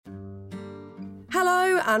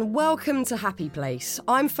and welcome to Happy Place.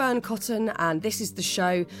 I'm Fern Cotton and this is the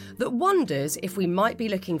show that wonders if we might be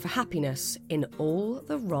looking for happiness in all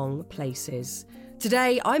the wrong places.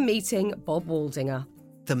 Today I'm meeting Bob Waldinger.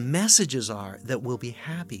 The messages are that we'll be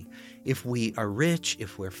happy if we are rich,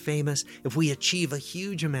 if we're famous, if we achieve a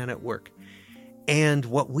huge amount at work. And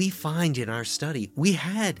what we find in our study, we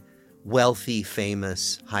had wealthy,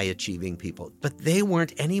 famous, high-achieving people, but they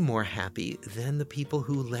weren't any more happy than the people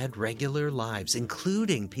who led regular lives,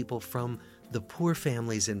 including people from the poor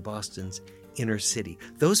families in Boston's inner city.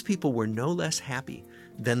 Those people were no less happy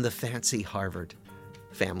than the fancy Harvard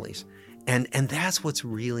families. And that's what's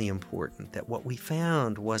really important, that what we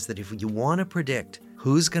found was that if you want to predict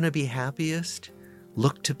who's going to be happiest,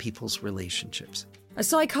 look to people's relationships. A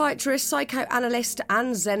psychiatrist, psychoanalyst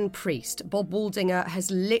and Zen priest, Bob Waldinger has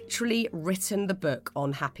literally written the book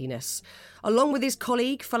on happiness. Along with his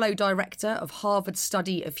colleague, fellow director of Harvard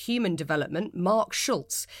Study of Human Development, Mark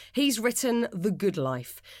Schultz, he's written The Good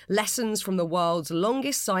Life, Lessons from the World's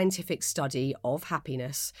Longest Scientific Study of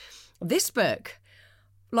Happiness. This book,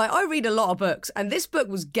 I read a lot of books, and this book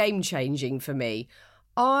was game-changing for me.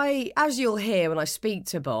 I, as you'll hear when I speak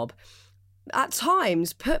to Bob, at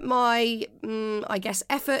times put my,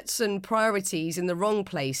 efforts and priorities in the wrong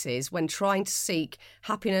places when trying to seek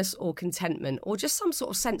happiness or contentment or just some sort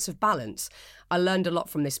of sense of balance. I learned a lot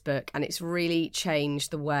from this book and it's really changed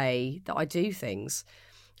the way that I do things.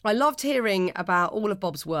 I loved hearing about all of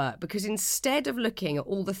Bob's work because instead of looking at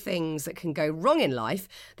all the things that can go wrong in life,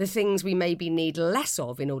 the things we maybe need less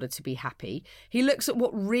of in order to be happy, he looks at what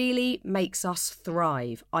really makes us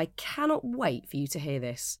thrive. I cannot wait for you to hear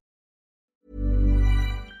this.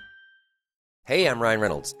 Hey, I'm Ryan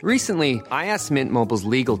Reynolds. Recently, I asked Mint Mobile's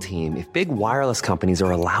legal team if big wireless companies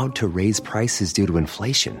are allowed to raise prices due to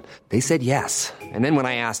inflation. They said yes. And then when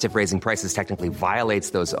I asked if raising prices technically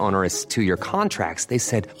violates those onerous 2-year contracts, they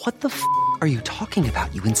said, "What the f*** are you talking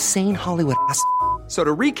about, you insane Hollywood ass?" So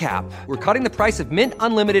to recap, we're cutting the price of Mint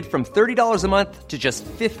Unlimited from $30 a month to just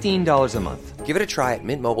 $15 a month. Give it a try at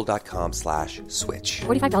mintmobile.com/switch.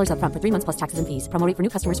 $45 up front for 3 months plus taxes and fees. Promo rate for new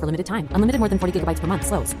customers for limited time. Unlimited more than 40 gigabytes per month.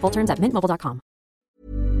 Slows full terms at mintmobile.com.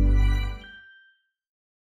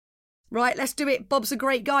 Right, let's do it. Bob's a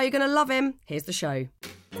great guy. You're going to love him. Here's the show.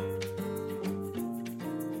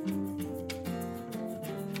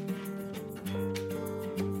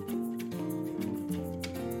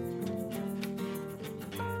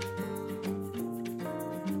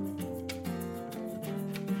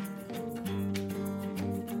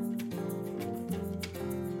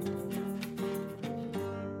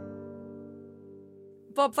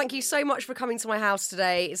 Bob, thank you so much for coming to my house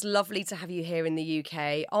today. It's lovely to have you here in the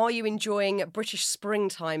UK. Are you enjoying British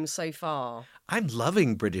springtime so far? I'm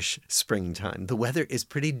loving British springtime. The weather is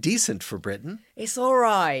pretty decent for Britain. It's all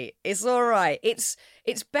right. It's all right. It's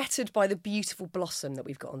bettered by the beautiful blossom that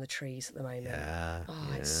we've got on the trees at the moment. Yeah.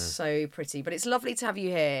 It's so pretty. But it's lovely to have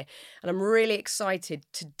you here. And I'm really excited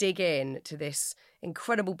to dig in to this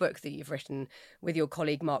incredible book that you've written with your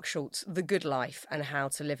colleague Mark Schultz, The Good Life and How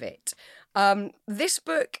to Live It. This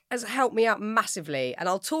book has helped me out massively, and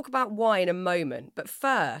I'll talk about why in a moment. But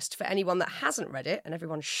first, for anyone that hasn't read it, and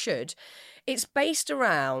everyone should, it's based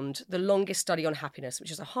around the longest study on happiness,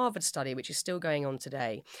 which is a Harvard study, which is still going on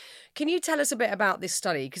today. Can you tell us a bit about this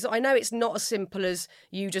study? Because I know it's not as simple as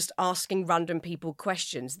you just asking random people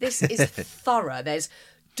questions. This is thorough. There's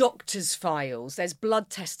doctor's files, there's blood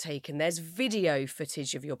tests taken, there's video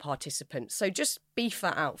footage of your participants. So just beef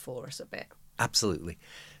that out for us a bit. Absolutely.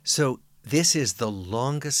 So this is the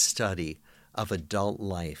longest study of adult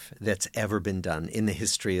life that's ever been done in the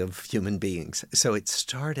history of human beings. So it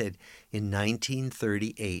started in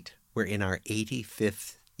 1938. We're in our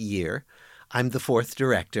 85th year. I'm the fourth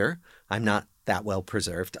director. I'm not that well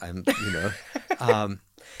preserved.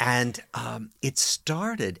 And it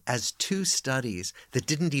started as 2 studies that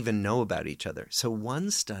didn't even know about each other. So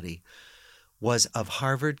one study was of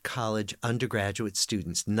Harvard College undergraduate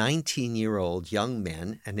students, 19-year-old young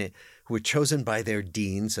men, and who were chosen by their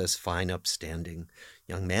deans as fine, upstanding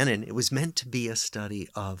young men. And it was meant to be a study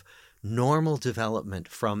of normal development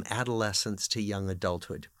from adolescence to young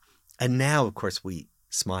adulthood. And now, of course, we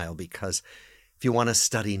smile because if you want to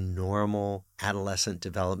study normal adolescent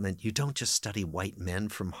development, you don't just study white men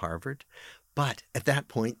from Harvard. But at that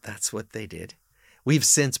point, that's what they did. We've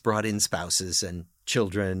since brought in spouses and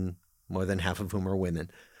children, more than half of whom are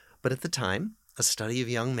women. But at the time, a study of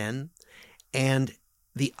young men. And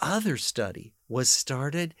the other study was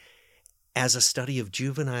started as a study of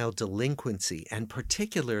juvenile delinquency, and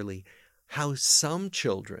particularly how some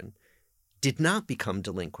children did not become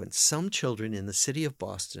delinquents. Some children in the city of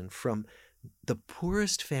Boston from the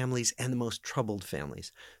poorest families and the most troubled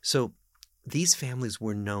families. So these families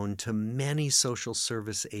were known to many social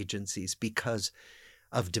service agencies because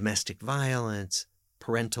of domestic violence,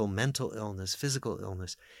 parental mental illness, physical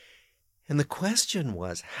illness. And the question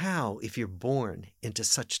was, how, if you're born into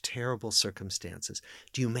such terrible circumstances,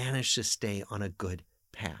 do you manage to stay on a good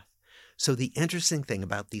path? So the interesting thing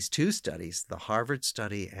about these two studies, the Harvard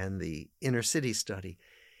study and the inner city study,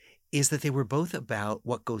 is that they were both about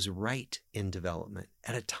what goes right in development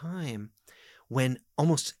at a time when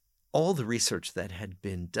almost all the research that had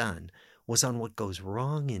been done was on what goes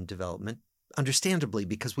wrong in development, understandably,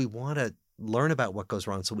 because we want to learn about what goes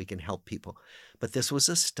wrong so we can help people. But this was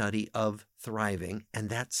a study of thriving, and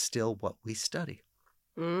that's still what we study.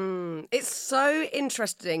 It's so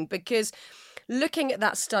interesting because looking at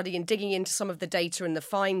that study and digging into some of the data and the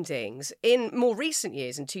findings, in more recent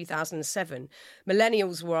years, in 2007,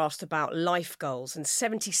 millennials were asked about life goals, and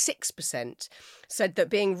 76% said that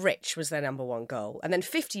being rich was their number one goal. And then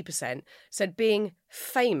 50% said being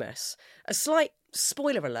famous. A slight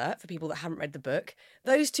spoiler alert for people that haven't read the book,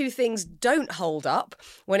 those two things don't hold up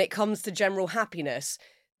when it comes to general happiness.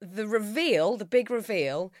 The reveal, the big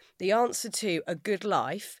reveal, the answer to a good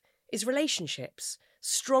life is relationships.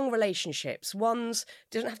 Strong relationships. Ones,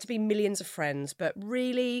 doesn't have to be millions of friends, but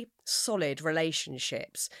really solid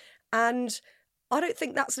relationships. And I don't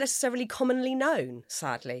think that's necessarily commonly known,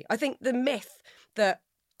 sadly. I think the myth that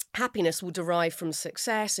happiness will derive from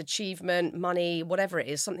success, achievement, money, whatever it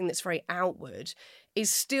is, something that's very outward, is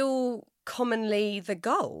still commonly the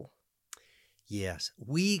goal. Yes,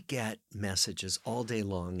 we get messages all day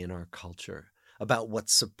long in our culture about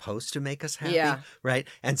what's supposed to make us happy, right?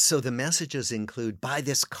 And so the messages include, buy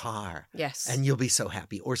this car, yes, and you'll be so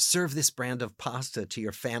happy, or serve this brand of pasta to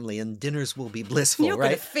your family and dinners will be blissful, You're right?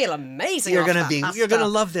 going to feel amazing. You're going to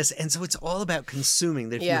love this. And so it's all about consuming,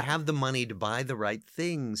 that if you have the money to buy the right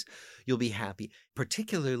things, you'll be happy.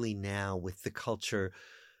 Particularly now with the culture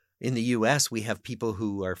in the U.S., we have people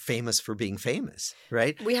who are famous for being famous,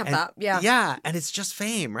 right? We have that, yeah. Yeah, and it's just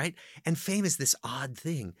fame, right? And fame is this odd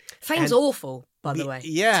thing. Fame's awful, by the way.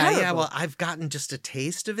 Yeah, Terrible. well, I've gotten just a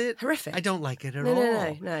taste of it. Horrific. I don't like it at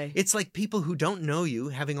all. No. It's like people who don't know you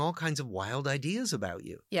having all kinds of wild ideas about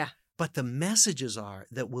you. Yeah. But the messages are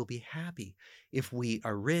that we'll be happy if we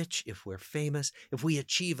are rich, if we're famous, if we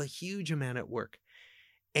achieve a huge amount at work.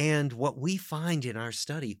 And what we find in our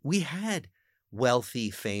study, we had wealthy,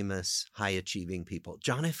 famous, high-achieving people.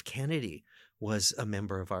 John F. Kennedy was a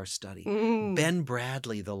member of our study. Ben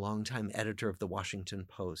Bradley, the longtime editor of the Washington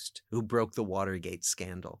Post, who broke the Watergate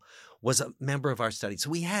scandal, was a member of our study. So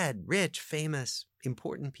we had rich, famous,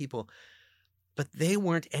 important people, but they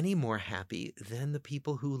weren't any more happy than the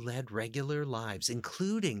people who led regular lives,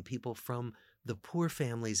 including people from the poor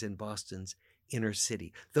families in Boston's inner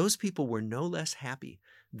city. Those people were no less happy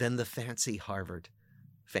than the fancy Harvard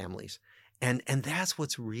families. And that's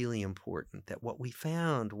what's really important, that what we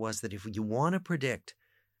found was that if you want to predict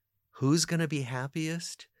who's going to be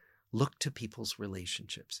happiest, look to people's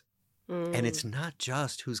relationships. And it's not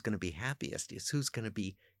just who's going to be happiest, it's who's going to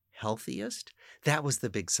be healthiest. That was the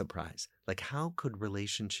big surprise. Like, how could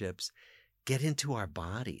relationships get into our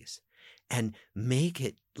bodies and make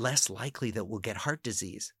it less likely that we'll get heart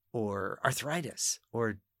disease or arthritis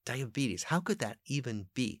or diabetes? How could that even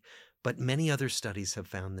be? But many other studies have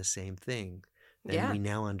found the same thing. And we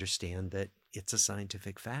now understand that it's a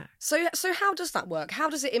scientific fact. So how does that work? How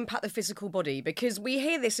does it impact the physical body? Because we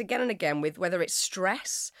hear this again and again with whether it's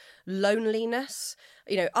stress, loneliness,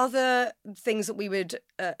 other things that we would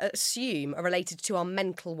assume are related to our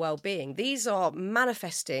mental well-being. These are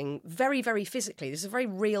manifesting very, very physically. This is a very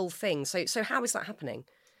real thing. So how is that happening?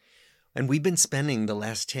 And we've been spending the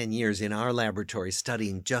last 10 years in our laboratory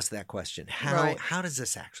studying just that question. How does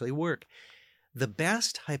this actually work? The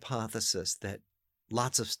best hypothesis that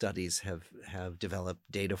lots of studies have developed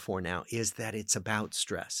data for now is that it's about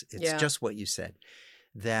stress. It's just what you said,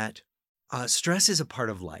 that stress is a part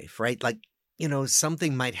of life, right? Like,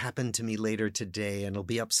 something might happen to me later today and it'll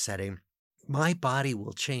be upsetting. My body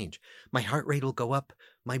will change. My heart rate will go up.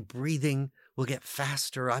 My breathing will get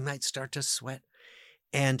faster. I might start to sweat.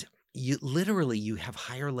 And you have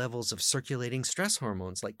higher levels of circulating stress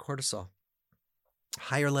hormones like cortisol,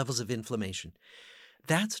 higher levels of inflammation.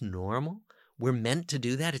 That's normal. We're meant to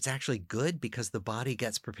do that. It's actually good because the body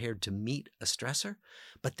gets prepared to meet a stressor.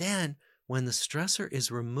 But then when the stressor is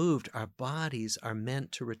removed, our bodies are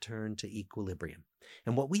meant to return to equilibrium.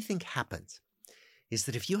 And what we think happens is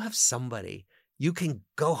that if you have somebody you can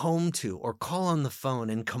go home to or call on the phone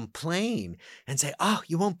and complain and say, oh,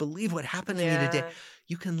 you won't believe what happened to me today.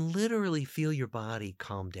 you can literally feel your body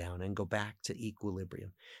calm down and go back to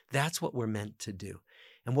equilibrium. That's what we're meant to do.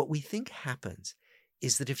 And what we think happens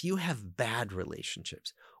is that if you have bad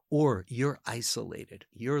relationships, or you're isolated,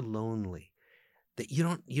 you're lonely, that you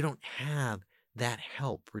don't have that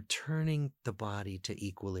help returning the body to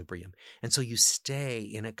equilibrium. And so you stay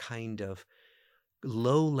in a kind of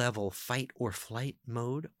low-level fight or flight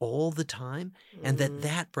mode all the time, and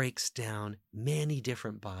that breaks down many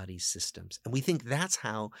different body systems. And we think that's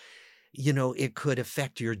how, it could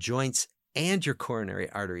affect your joints and your coronary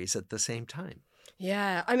arteries at the same time.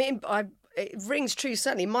 Yeah, I mean, it rings true,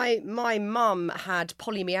 certainly. My mum had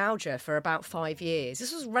polymyalgia for about 5 years.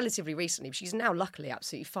 This was relatively recently, but she's now luckily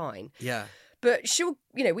absolutely fine. Yeah. But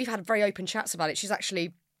we've had very open chats about it. She's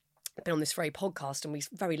actually been on this very podcast and we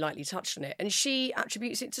very lightly touched on it. And she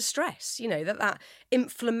attributes it to stress, that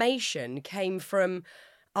inflammation came from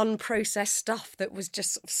unprocessed stuff that was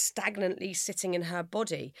just sort of stagnantly sitting in her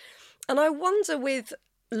body. And I wonder with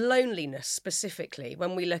loneliness specifically,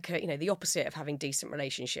 when we look at, the opposite of having decent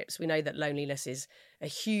relationships, we know that loneliness is a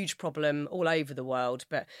huge problem all over the world,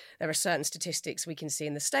 but there are certain statistics we can see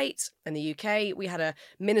in the States and the UK. We had a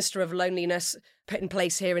Minister of Loneliness put in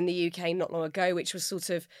place here in the UK not long ago, which was sort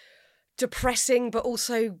of depressing but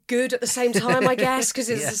also good at the same time, I guess, because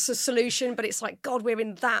it's a solution. But it's like, God, we're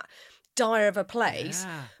in that dire of a place.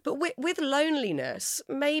 Yeah. But with loneliness,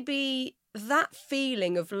 maybe that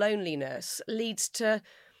feeling of loneliness leads to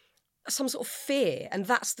some sort of fear, and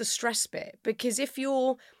that's the stress bit. Because if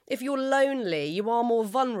you're lonely, you are more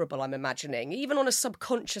vulnerable, I'm imagining, even on a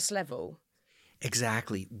subconscious level.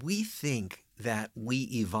 Exactly. We think that we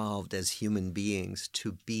evolved as human beings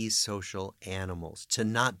to be social animals, to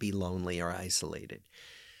not be lonely or isolated,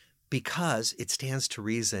 because it stands to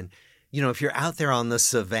reason, if you're out there on the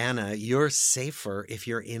savannah, you're safer if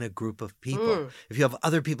you're in a group of people, if you have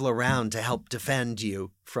other people around to help defend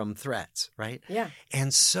you from threats, right? Yeah.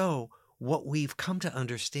 And so what we've come to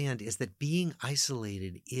understand is that being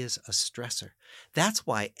isolated is a stressor. That's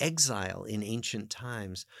why exile in ancient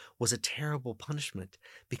times was a terrible punishment,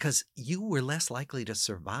 because you were less likely to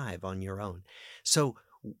survive on your own. So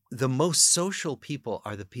the most social people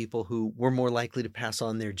are the people who were more likely to pass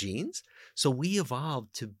on their genes. So we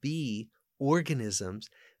evolved to be organisms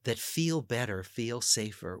that feel better, feel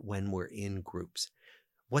safer when we're in groups.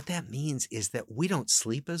 What that means is that we don't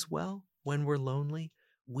sleep as well when we're lonely.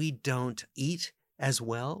 We don't eat as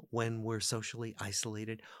well when we're socially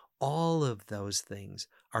isolated. All of those things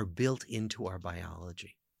are built into our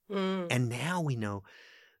biology. And now we know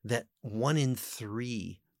that 1 in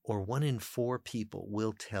 3 or 1 in 4 people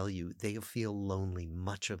will tell you they feel lonely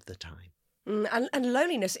much of the time. And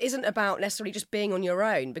loneliness isn't about necessarily just being on your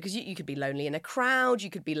own, because you could be lonely in a crowd, you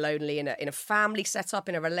could be lonely in a family setup,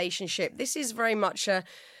 in a relationship. This is very much a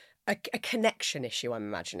connection issue, I'm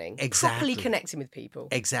imagining. Exactly. Properly connecting with people.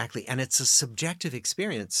 Exactly. And it's a subjective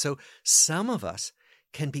experience. So some of us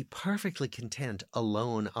can be perfectly content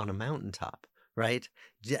alone on a mountaintop, right?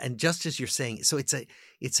 And just as you're saying, so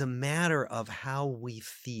it's a matter of how we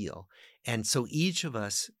feel. And so each of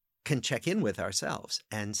us can check in with ourselves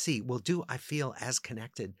and see, well, do I feel as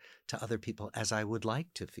connected to other people as I would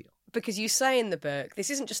like to feel? Because you say in the book, this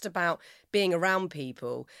isn't just about being around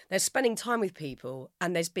people. There's spending time with people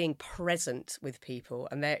and there's being present with people.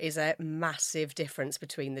 And there is a massive difference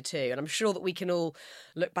between the two. And I'm sure that we can all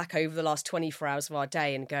look back over the last 24 hours of our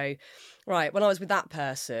day and go, right, when I was with that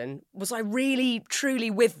person, was I really, truly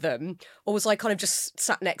with them? Or was I kind of just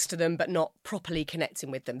sat next to them but not properly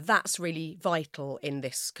connecting with them? That's really vital in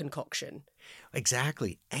this concoction.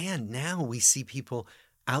 Exactly. And now we see people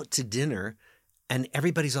out to dinner and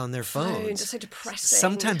everybody's on their phones. It's so depressing.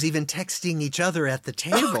 Sometimes even texting each other at the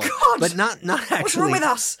table. Oh, God. But not actually What's wrong with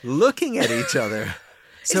us? Looking at each other.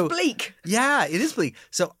 So, it's bleak. Yeah, it is bleak.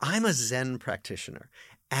 So I'm a Zen practitioner,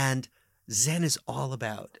 and Zen is all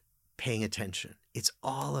about paying attention. It's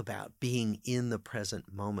all about being in the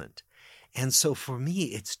present moment. And so for me,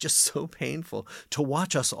 it's just so painful to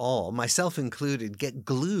watch us all, myself included, get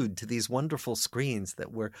glued to these wonderful screens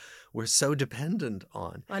that we're so dependent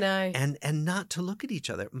on. I know. And not to look at each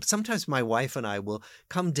other. Sometimes my wife and I will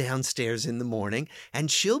come downstairs in the morning and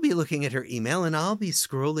she'll be looking at her email and I'll be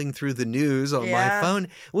scrolling through the news on my phone.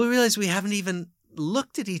 We'll realize we haven't even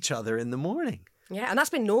looked at each other in the morning. Yeah, and that's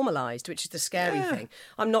been normalised, which is the scary thing.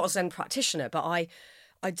 I'm not a Zen practitioner, but I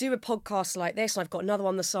do a podcast like this, and I've got another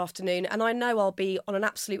one this afternoon, and I know I'll be on an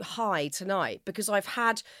absolute high tonight because I've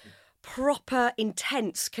had proper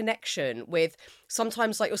intense connection with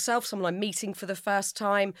sometimes like yourself, someone I'm meeting for the first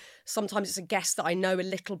time. Sometimes it's a guest that I know a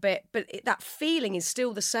little bit, but that feeling is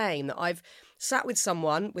still the same, that I've sat with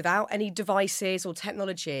someone without any devices or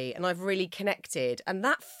technology and I've really connected. And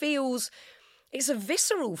that feels... It's a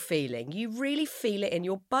visceral feeling. You really feel it in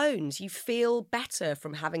your bones. You feel better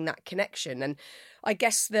from having that connection. And I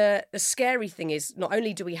guess the scary thing is not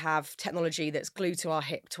only do we have technology that's glued to our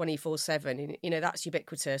hip 24/7, you know, that's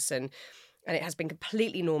ubiquitous and it has been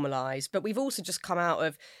completely normalised, but we've also just come out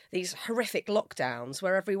of these horrific lockdowns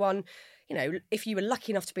where everyone, you know, if you were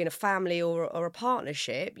lucky enough to be in a family or a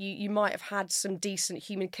partnership, you might have had some decent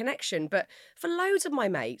human connection. But for loads of my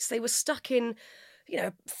mates, they were stuck in, you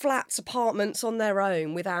know, flats, apartments on their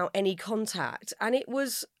own without any contact. And it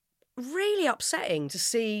was really upsetting to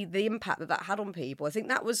see the impact that had on people. I think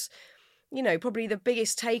that was, you know, probably the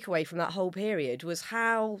biggest takeaway from that whole period was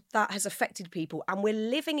how that has affected people. And we're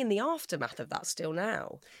living in the aftermath of that still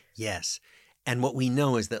now. Yes. And what we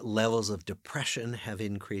know is that levels of depression have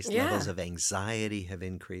increased, levels of anxiety have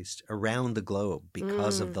increased around the globe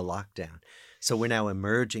because of the lockdown. So we're now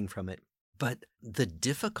emerging from it. But the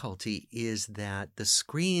difficulty is that the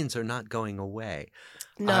screens are not going away.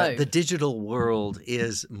 No. The digital world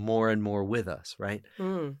is more and more with us, right?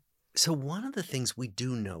 So one of the things we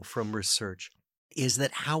do know from research is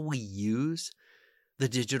that how we use the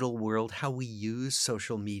digital world, how we use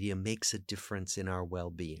social media makes a difference in our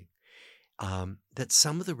well-being. That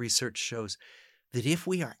some of the research shows that if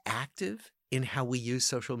we are active in how we use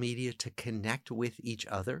social media to connect with each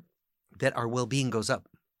other, that our well-being goes up.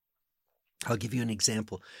 I'll give you an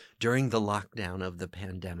example. During the lockdown of the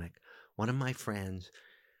pandemic, one of my friends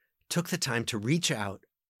took the time to reach out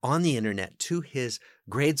on the internet to his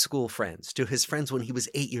grade school friends, to his friends when he was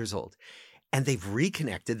 8 years old. And they've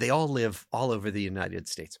reconnected. They all live all over the United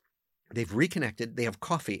States. They've reconnected. They have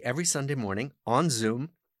coffee every Sunday morning on Zoom.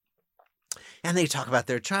 And they talk about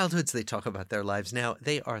their childhoods. They talk about their lives now.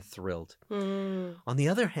 They are thrilled. On the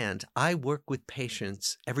other hand, I work with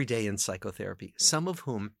patients every day in psychotherapy, some of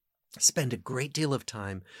whom spend a great deal of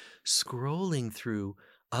time scrolling through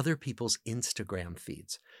other people's Instagram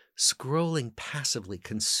feeds, scrolling passively,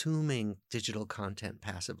 consuming digital content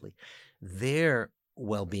passively. Their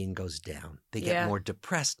well-being goes down. They get more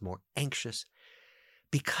depressed, more anxious,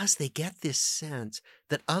 because they get this sense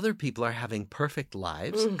that other people are having perfect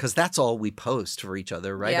lives, because that's all we post for each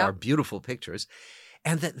other, right? Our beautiful pictures.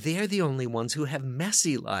 And that they're the only ones who have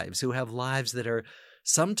messy lives, who have lives that are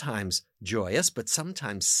sometimes joyous, but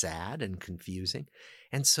sometimes sad and confusing.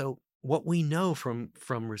 And so what we know from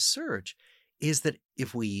research is that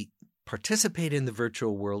if we participate in the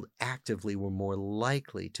virtual world actively, we're more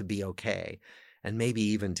likely to be okay and maybe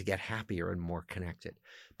even to get happier and more connected.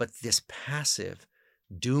 But this passive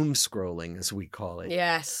doom scrolling, as we call it,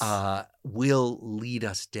 will lead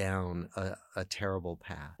us down a terrible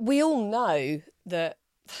path. We all know that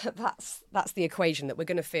that's the equation, that we're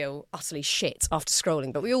going to feel utterly shit after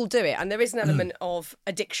scrolling, but we all do it. And there is an element of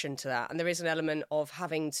addiction to that. And there is an element of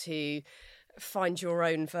having to find your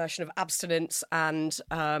own version of abstinence and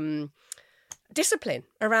discipline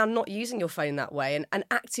around not using your phone that way and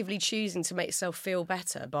actively choosing to make yourself feel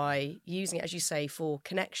better by using it, as you say, for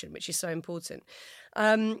connection, which is so important.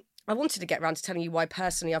 I wanted to get around to telling you why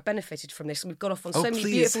personally I've benefited from this, and we've gone off on so many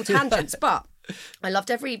beautiful tangents, but I loved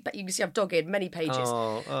you can see I've dogged many pages.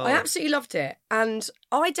 I absolutely loved it. And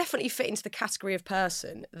I definitely fit into the category of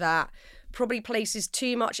person that probably places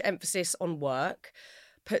too much emphasis on work,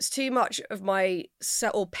 puts too much of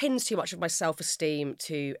or pins too much of my self-esteem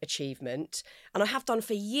to achievement. And I have done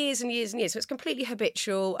for years and years and years. So it's completely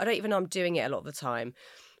habitual. I don't even know I'm doing it a lot of the time.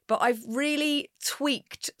 But I've really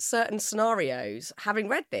tweaked certain scenarios having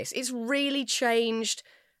read this. It's really changed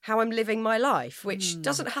how I'm living my life, which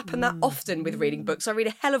doesn't happen that often with reading books. I read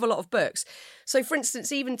a hell of a lot of books. So, for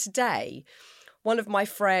instance, even today, one of my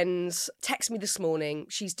friends texted me this morning.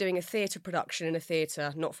 She's doing a theatre production in a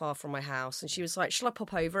theatre not far from my house. And she was like, shall I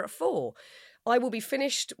pop over at 4? I will be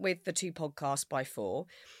finished with the 2 podcasts by 4.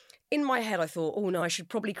 In my head, I thought, oh no, I should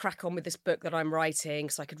probably crack on with this book that I'm writing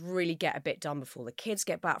so I could really get a bit done before the kids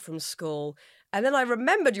get back from school. And then I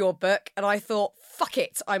remembered your book and I thought, fuck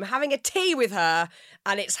it, I'm having a tea with her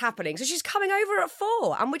and it's happening. So she's coming over at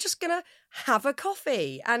 4 and we're just going to have a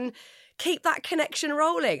coffee and keep that connection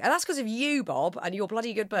rolling. And that's because of you, Bob, and your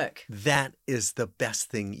bloody good book. That is the best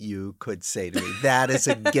thing you could say to me. That is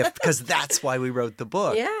a gift, because that's why we wrote the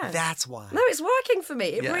book. Yeah. That's why. No, it's working for me.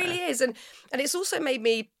 It really is. And it's also made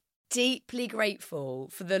me deeply grateful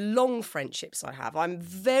for the long friendships I have. I'm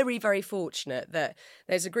very, very fortunate that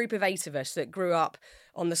there's a group of 8 of us that grew up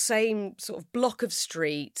on the same sort of block of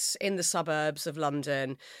streets in the suburbs of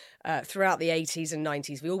London throughout the 80s and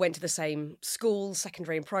 90s. We all went to the same schools,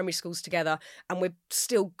 secondary and primary schools together, and we're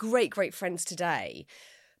still great, great friends today.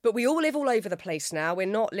 But we all live all over the place now. We're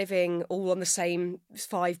not living all on the same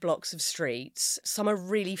 5 blocks of streets. Some are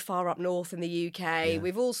really far up north in the UK. Yeah.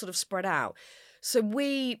 We've all sort of spread out. So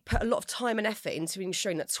we put a lot of time and effort into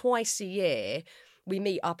ensuring that twice a year we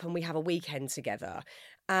meet up and we have a weekend together.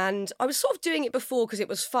 And I was sort of doing it before because it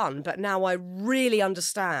was fun, but now I really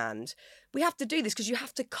understand we have to do this because you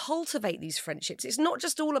have to cultivate these friendships. It's not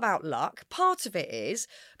just all about luck. Part of it is,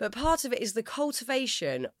 but part of it is the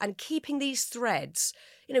cultivation and keeping these threads,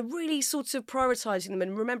 really sort of prioritising them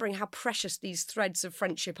and remembering how precious these threads of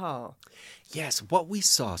friendship are. Yes, what we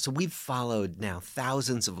saw, so we've followed now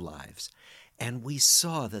thousands of lives, and we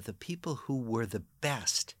saw that the people who were the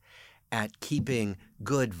best at keeping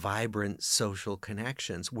good, vibrant social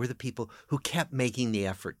connections were the people who kept making the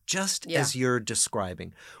effort, just as you're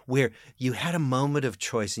describing, where you had a moment of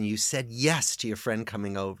choice and you said yes to your friend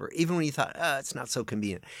coming over, even when you thought, it's not so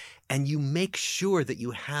convenient. And you make sure that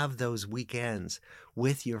you have those weekends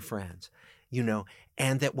with your friends,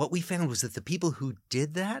 and that what we found was that the people who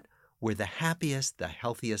did that were the happiest, the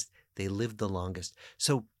healthiest, they lived the longest.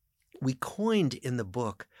 So we coined in the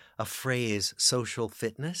book a phrase, social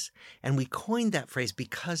fitness, and we coined that phrase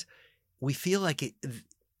because we feel like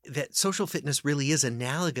that social fitness really is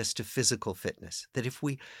analogous to physical fitness. That if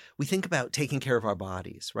we think about taking care of our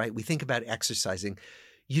bodies, right? We think about exercising.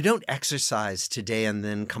 You don't exercise today and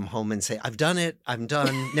then come home and say, I've done it, I'm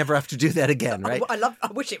done, never have to do that again, right?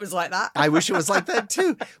 I wish it was like that. I wish it was like that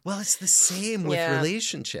too. Well, it's the same with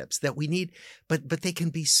relationships that we need, but they can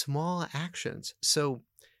be small actions. So,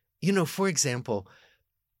 for example,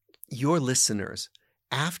 your listeners,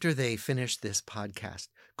 after they finish this podcast,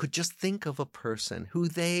 could just think of a person who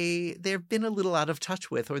they've been a little out of touch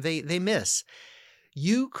with or they miss.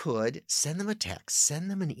 You could send them a text, send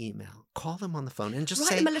them an email, call them on the phone and just write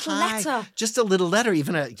say them a little hi. letter. Just a little letter,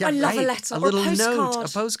 even a letter, a little note, a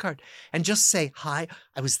postcard. And just say, hi,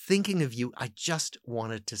 I was thinking of you. I just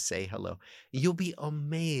wanted to say hello. You'll be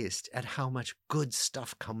amazed at how much good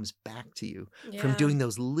stuff comes back to you from doing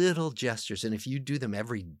those little gestures. And if you do them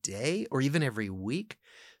every day or even every week,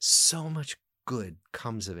 so much good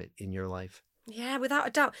comes of it in your life. Yeah, without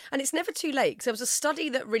a doubt. And it's never too late. Because there was a study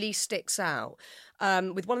that really sticks out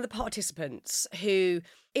with one of the participants who,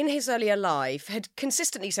 in his earlier life, had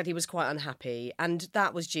consistently said he was quite unhappy. And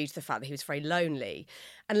that was due to the fact that he was very lonely.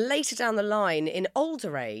 And later down the line, in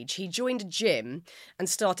older age, he joined a gym and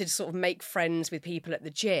started to sort of make friends with people at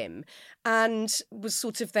the gym and was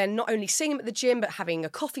sort of then not only seeing them at the gym, but having a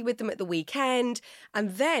coffee with them at the weekend.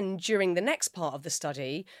 And then during the next part of the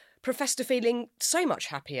study, professed to feeling so much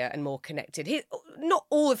happier and more connected. Not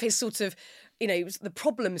all of his sort of, the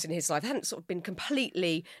problems in his life hadn't sort of been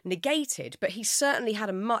completely negated, but he certainly had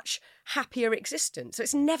a much happier existence. So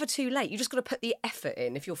it's never too late. You just got to put the effort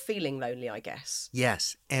in if you're feeling lonely, I guess.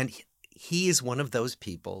 Yes. And he is one of those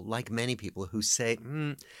people, like many people, who say,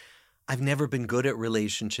 I've never been good at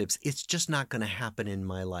relationships. It's just not going to happen in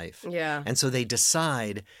my life. Yeah. And so they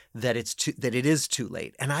decide that it is too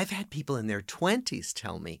late. And I've had people in their 20s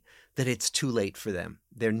tell me that it's too late for them.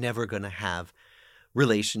 They're never going to have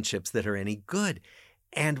relationships that are any good.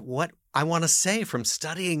 And what I want to say from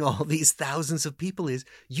studying all these thousands of people is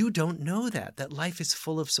you don't know that life is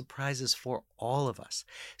full of surprises for all of us.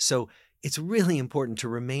 So it's really important to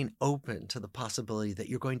remain open to the possibility that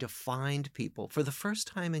you're going to find people for the first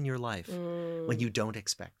time in your life when you don't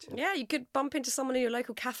expect to. Yeah, you could bump into someone in your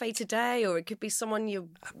local cafe today, or it could be someone you're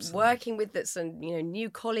working with that's a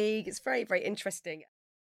new colleague. It's very, very interesting.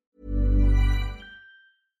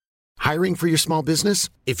 Hiring for your small business?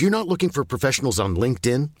 If you're not looking for professionals on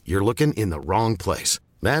LinkedIn, you're looking in the wrong place.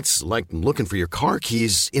 That's like looking for your car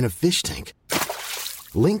keys in a fish tank.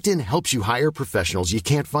 LinkedIn helps you hire professionals you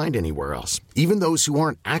can't find anywhere else, even those who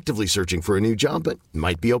aren't actively searching for a new job but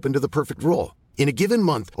might be open to the perfect role. In a given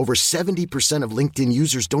month, over 70% of LinkedIn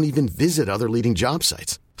users don't even visit other leading job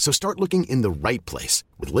sites. So start looking in the right place.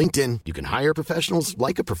 With LinkedIn, you can hire professionals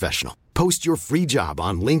like a professional. Post your free job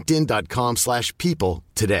on linkedin.com/people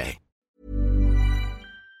today.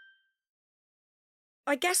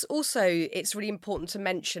 I guess also it's really important to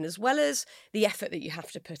mention, as well as the effort that you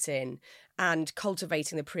have to put in and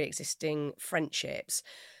cultivating the pre-existing friendships,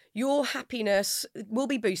 your happiness will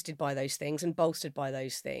be boosted by those things and bolstered by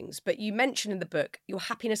those things. But you mention in the book your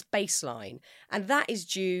happiness baseline, and that is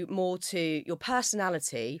due more to your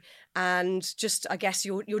personality and just, I guess,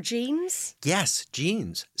 your genes. Yes,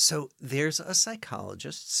 genes. So there's a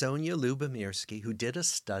psychologist, Sonia Lyubomirsky, who did a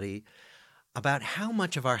study about how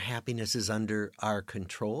much of our happiness is under our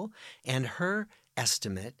control. And her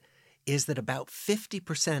estimate is that about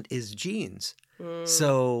 50% is genes.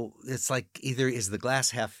 So it's like either is the glass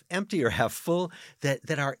half empty or half full,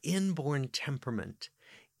 that our inborn temperament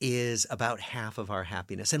is about half of our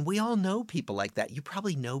happiness. And we all know people like that. You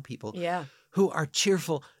probably know people who are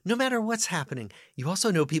cheerful no matter what's happening. You also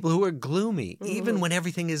know people who are gloomy, even when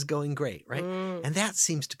everything is going great, right? And that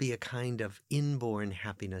seems to be a kind of inborn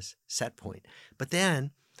happiness set point. But then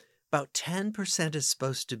about 10% is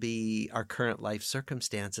supposed to be our current life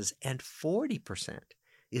circumstances, and 40%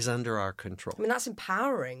 is under our control. I mean, that's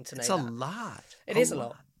empowering to know. It's that. a lot. It is a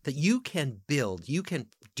lot. That you can build, you can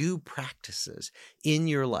do practices in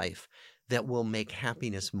your life that will make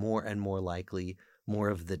happiness more and more likely more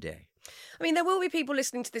of the day. I mean, there will be people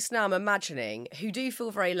listening to this now, I'm imagining, who do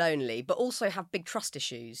feel very lonely, but also have big trust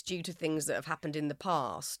issues due to things that have happened in the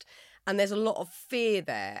past. And there's a lot of fear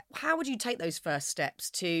there. How would you take those first steps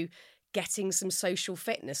to getting some social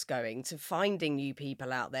fitness going, to finding new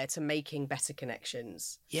people out there, to making better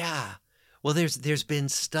connections? Yeah. Well, there's been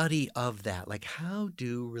study of that. Like, how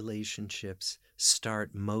do relationships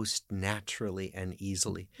start most naturally and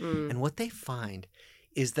easily? And what they find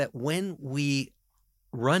is that when we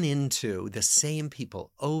run into the same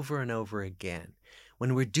people over and over again,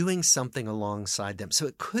 when we're doing something alongside them, so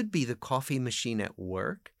it could be the coffee machine at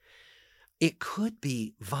work, it could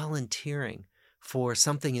be volunteering for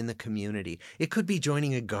something in the community. It could be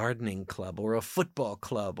joining a gardening club or a football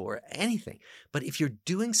club or anything. But if you're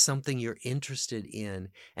doing something you're interested in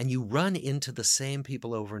and you run into the same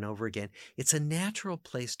people over and over again, it's a natural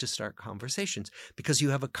place to start conversations because you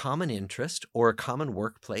have a common interest or a common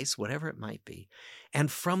workplace, whatever it might be. And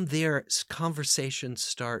from there, conversations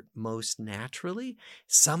start most naturally.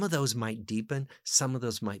 Some of those might deepen. Some of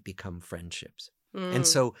those might become friendships. And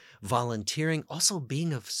so volunteering, also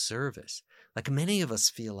being of service. Like many of us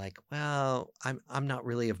feel like, well, I'm not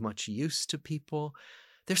really of much use to people.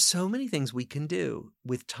 There's so many things we can do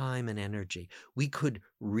with time and energy. We could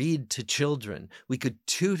read to children. We could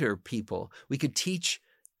tutor people. We could teach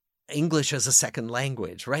English as a second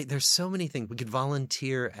language, right? There's so many things. We could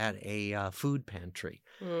volunteer at a food pantry.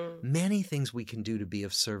 Many things we can do to be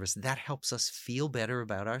of service. That helps us feel better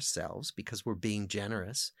about ourselves because we're being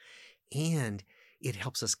generous, and it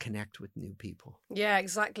helps us connect with new people. Yeah,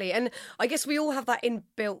 exactly. And I guess we all have that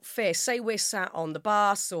inbuilt fear. Say we're sat on the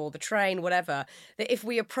bus or the train, whatever, that if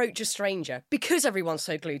we approach a stranger, because everyone's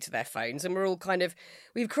so glued to their phones and we're all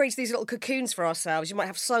we've created these little cocoons for ourselves. You might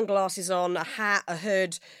have sunglasses on, a hat, a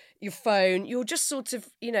hood, your phone. You're just sort of,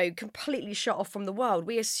 completely shut off from the world.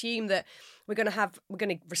 We assume that we're going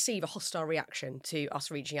to receive a hostile reaction to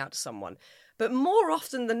us reaching out to someone. But more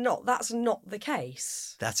often than not, that's not the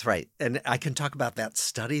case. That's right. And I can talk about that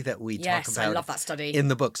study that we talk about. Yes, I love that study. In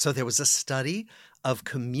the book. So there was a study of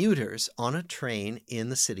commuters on a train in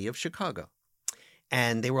the city of Chicago.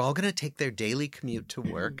 And they were all going to take their daily commute to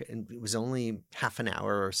work. And it was only half an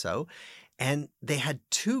hour or so. And they had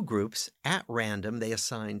two groups at random. They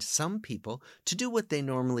assigned some people to do what they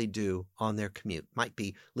normally do on their commute. Might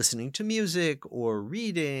be listening to music or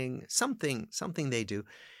reading, something they do.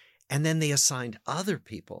 And then they assigned other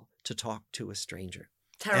people to talk to a stranger.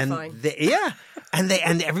 Terrifying. And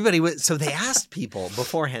everybody was, so they asked people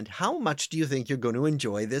beforehand, how much do you think you're going to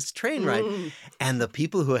enjoy this train ride? And the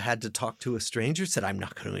people who had to talk to a stranger said, I'm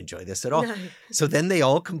not going to enjoy this at all. No. So then they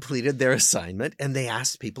all completed their assignment and they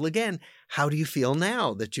asked people again, how do you feel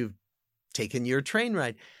now that you've taken your train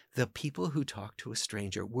ride? The people who talked to a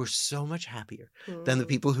stranger were so much happier than the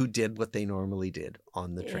people who did what they normally did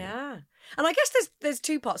on the train. Yeah. And I guess there's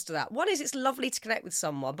two parts to that. One is it's lovely to connect with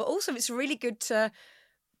someone, but also it's really good to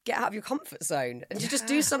get out of your comfort zone and to just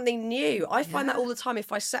do something new. I find that all the time.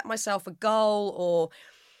 If I set myself a goal or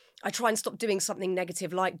I try and stop doing something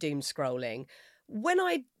negative like doom scrolling, when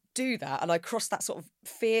I do that and I cross that sort of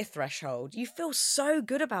fear threshold, you feel so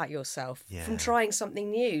good about yourself from trying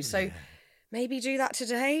something new. So maybe do that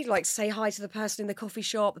today, like say hi to the person in the coffee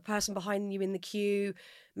shop, the person behind you in the queue,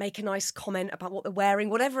 make a nice comment about what they're wearing,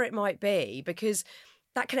 whatever it might be, because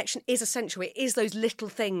that connection is essential. It is those little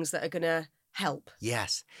things that are going to help.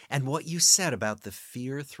 Yes. And what you said about the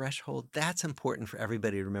fear threshold, that's important for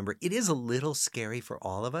everybody to remember. It is a little scary for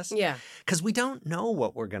all of us. Yeah. Because we don't know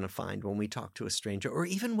what we're going to find when we talk to a stranger, or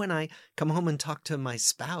even when I come home and talk to my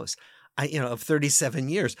spouse. of 37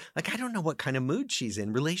 years. Like, I don't know what kind of mood she's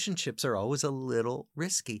in. Relationships are always a little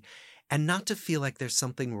risky. And not to feel like there's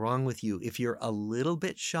something wrong with you if you're a little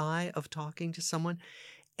bit shy of talking to someone.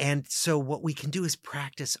 And so what we can do is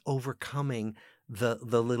practice overcoming the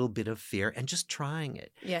little bit of fear and just trying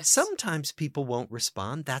it. Yes. Sometimes people won't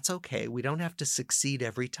respond. That's okay. We don't have to succeed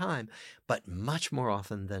every time. But much more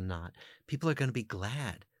often than not, people are going to be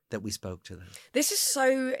glad that we spoke to them. This is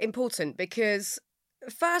so important because,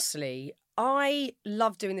 firstly, I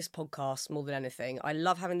love doing this podcast more than anything. I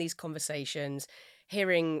love having these conversations,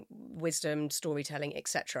 hearing wisdom, storytelling,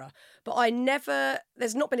 etc. But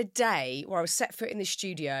there's not been a day where I was set foot in the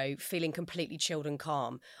studio feeling completely chilled and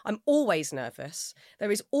calm. I'm always nervous. There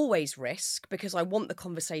is always risk because I want the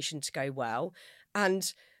conversation to go well.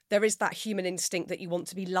 And there is that human instinct that you want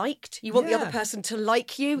to be liked. You want the other person to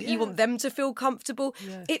like you. You want them to feel comfortable.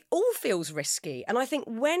 It all feels risky. And I think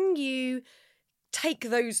when you take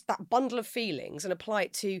that bundle of feelings and apply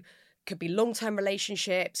it to, could be long-term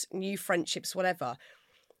relationships, new friendships, whatever.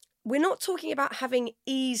 We're not talking about having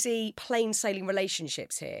easy, plain sailing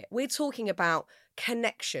relationships here. We're talking about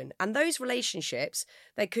connection. And those relationships,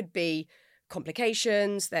 they could be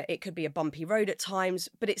complications, that it could be a bumpy road at times,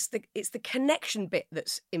 but it's the connection bit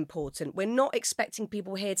that's important. We're not expecting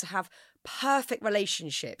people here to have perfect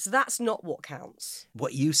relationships. That's not what counts.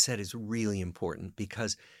 What you said is really important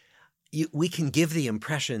because we can give the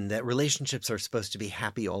impression that relationships are supposed to be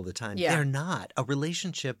happy all the time. Yeah. They're not. A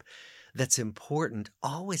relationship that's important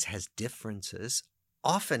always has differences,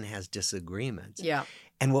 often has disagreements. Yeah.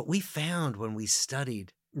 And what we found when we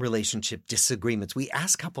studied relationship disagreements, we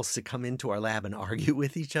asked couples to come into our lab and argue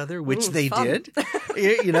with each other, which they fun. did,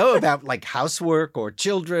 about like housework or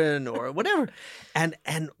children or whatever. And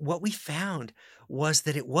what we found was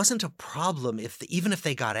that it wasn't a problem even if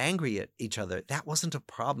they got angry at each other. That wasn't a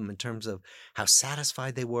problem in terms of how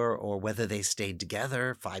satisfied they were or whether they stayed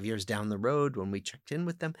together 5 years down the road when we checked in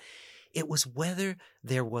with them. It was whether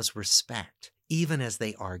there was respect, even as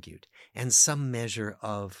they argued, and some measure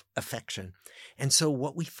of affection. And so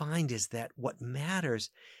what we find is that what matters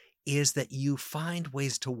is that you find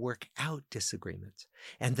ways to work out disagreements,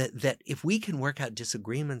 and that if we can work out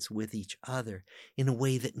disagreements with each other in a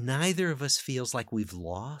way that neither of us feels like we've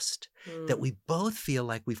lost, that we both feel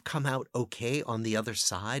like we've come out okay on the other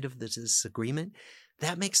side of the disagreement,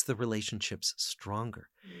 that makes the relationships stronger.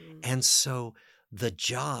 And so the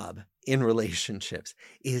job in relationships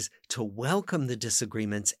is to welcome the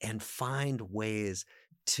disagreements and find ways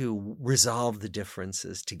to resolve the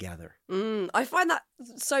differences together. I find that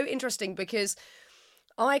so interesting because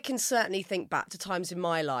I can certainly think back to times in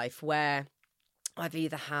my life where I've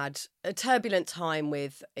either had a turbulent time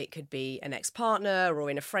with, it could be an ex-partner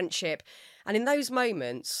or in a friendship. And in those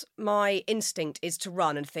moments, my instinct is to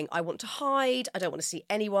run and think, I want to hide. I don't want to see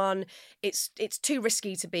anyone. It's too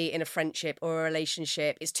risky to be in a friendship or a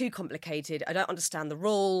relationship. It's too complicated. I don't understand the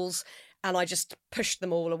rules. And I just pushed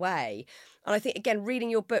them all away. And I think, again,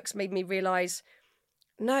 reading your books made me realise,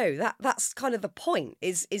 no, that's kind of the point,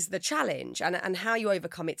 is the challenge and how you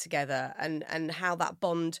overcome it together and how that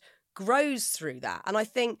bond grows through that. And I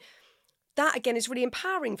think that, again, is really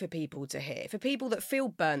empowering for people to hear, for people that feel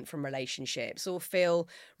burnt from relationships or feel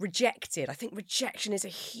rejected. I think rejection is a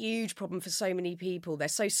huge problem for so many people. They're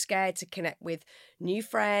so scared to connect with new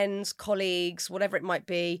friends, colleagues, whatever it might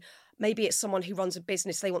be. Maybe it's someone who runs a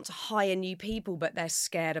business, they want to hire new people, but they're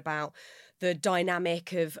scared about the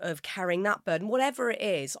dynamic of carrying that burden. Whatever it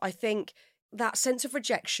is, I think that sense of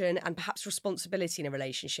rejection and perhaps responsibility in a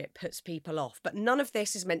relationship puts people off. But none of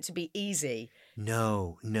this is meant to be easy.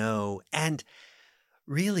 No. And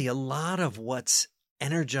really, a lot of what's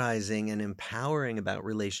energizing and empowering about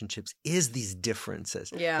relationships is these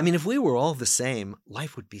differences. Yeah. I mean, if we were all the same,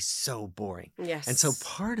 life would be so boring. Yes. And so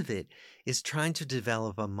part of it is trying to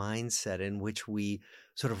develop a mindset in which we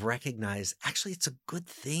sort of recognize, actually, it's a good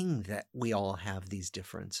thing that we all have these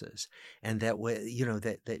differences, and that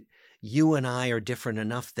that you and I are different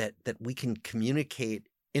enough that we can communicate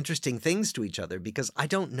interesting things to each other, because I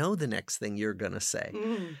don't know the next thing you're going to say.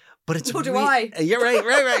 But it's Nor do I. You're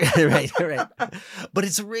right. But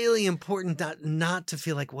it's really important not to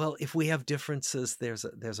feel like, well, if we have differences, there's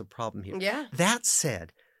a problem here. Yeah. That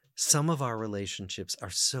said, some of our relationships are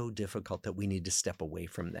so difficult that we need to step away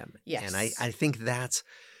from them. Yes. And I think that's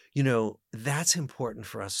important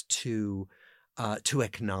for us to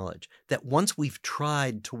acknowledge that once we've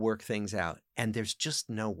tried to work things out and there's just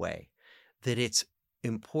no way, that it's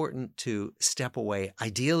important to step away,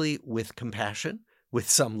 ideally with compassion, with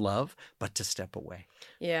some love, but to step away.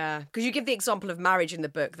 Yeah, because you give the example of marriage in the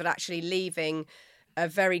book, that actually leaving a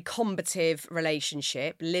very combative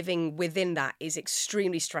relationship, living within that is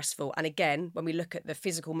extremely stressful. And again, when we look at the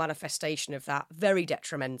physical manifestation of that, very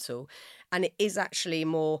detrimental. And it is actually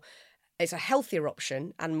it's a healthier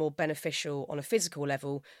option and more beneficial on a physical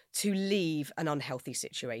level to leave an unhealthy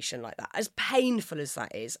situation like that. As painful as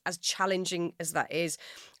that is, as challenging as that is,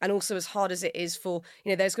 and also as hard as it is for,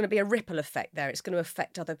 there's going to be a ripple effect there. It's going to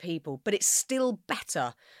affect other people, but it's still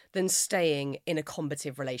better than staying in a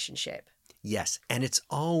combative relationship. Yes, and it's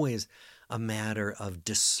always a matter of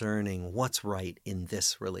discerning what's right in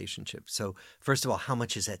this relationship. So first of all, how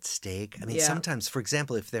much is at stake? I mean, sometimes, for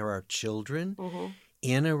example, if there are children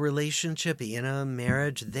in a relationship, in a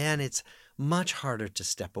marriage, then it's much harder to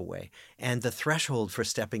step away. And the threshold for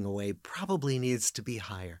stepping away probably needs to be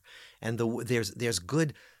higher. And there's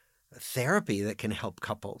good therapy that can help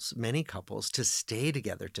many couples, to stay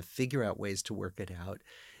together, to figure out ways to work it out,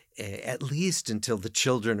 at least until the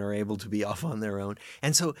children are able to be off on their own.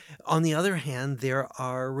 And so, on the other hand, there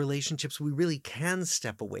are relationships we really can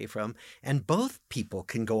step away from, and both people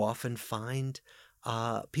can go off and find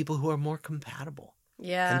people who are more compatible.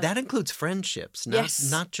 Yeah. And that includes friendships,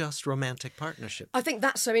 not just romantic partnerships. I think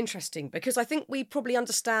that's so interesting, because I think we probably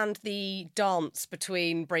understand the dance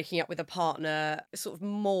between breaking up with a partner sort of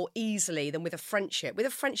more easily than with a friendship. With a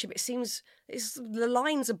friendship, it seems the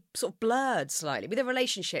lines are sort of blurred slightly. With a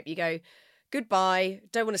relationship, you go, goodbye,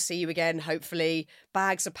 don't want to see you again, hopefully.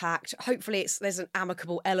 Bags are packed. Hopefully there's an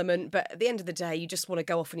amicable element, but at the end of the day, you just want to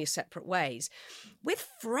go off in your separate ways. With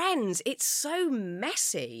friends, it's so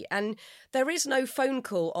messy, and there is no phone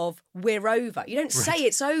call of we're over. You don't say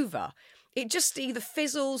it's over. It just either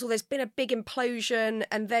fizzles or there's been a big implosion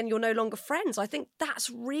and then you're no longer friends. I think that's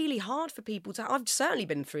really hard for people to... I've certainly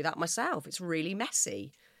been through that myself. It's really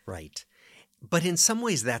messy. Right. But in some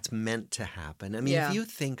ways, that's meant to happen. I mean, if you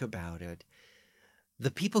think about it, the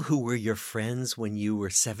people who were your friends when you were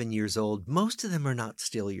 7 years old, most of them are not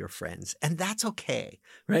still your friends. And that's okay,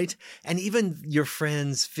 right? And even your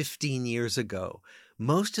friends 15 years ago,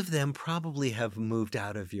 most of them probably have moved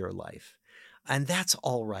out of your life. And that's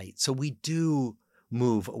all right. So we do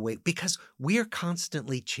move away because we're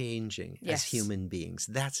constantly changing as human beings.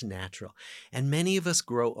 That's natural. And many of us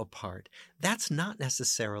grow apart. That's not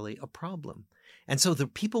necessarily a problem. And so the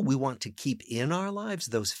people we want to keep in our lives,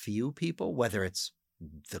 those few people, whether it's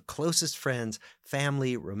the closest friends,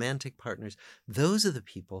 family, romantic partners, those are the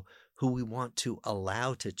people who we want to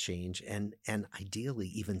allow to change and ideally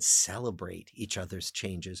even celebrate each other's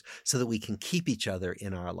changes so that we can keep each other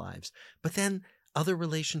in our lives. But then other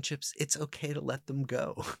relationships, it's okay to let them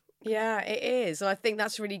go. Yeah, it is. And I think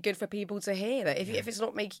that's really good for people to hear, that if it's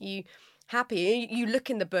not making you happy, you look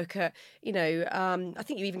in the book at, I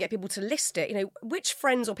think you even get people to list it, which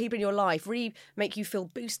friends or people in your life really make you feel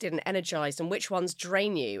boosted and energized and which ones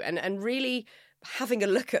drain you, and really having a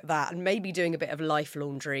look at that and maybe doing a bit of life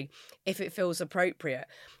laundry if it feels appropriate.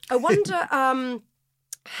 I wonder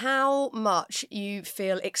how much you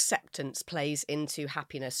feel acceptance plays into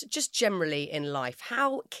happiness, just generally in life.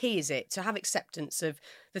 How key is it to have acceptance of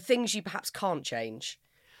the things you perhaps can't change?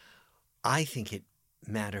 I think it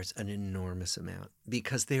matters an enormous amount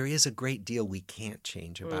because there is a great deal we can't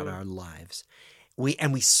change about our lives. We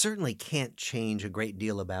certainly can't change a great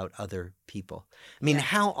deal about other people. I mean,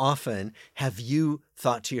 how often have you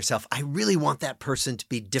thought to yourself, I really want that person to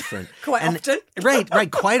be different? Quite often.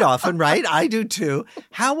 Right, quite often, right? I do too.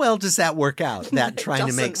 How well does that work out, that trying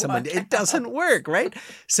to make someone... It doesn't work, right?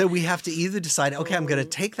 So we have to either decide, okay, I'm going to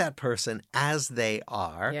take that person as they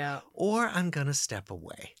are, or I'm going to step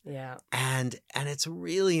away. Yeah. And it's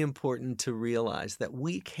really important to realize that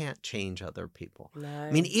we can't change other people. No.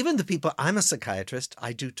 I mean, even the people... I'm a psychiatrist.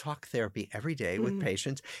 I do talk therapy every day with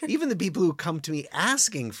patients. Even the people who come to me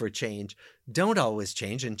asking for change don't always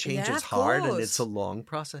change, and change is hard and it's a long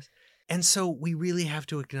process. And so we really have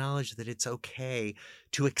to acknowledge that it's okay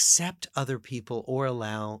to accept other people or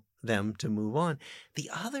allow them to move on. The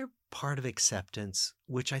other part of acceptance,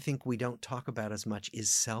 which I think we don't talk about as much, is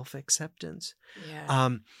self-acceptance. Yeah.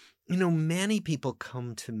 Many people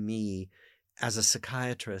come to me as a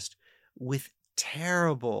psychiatrist with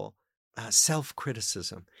terrible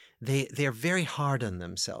self-criticism. They're very hard on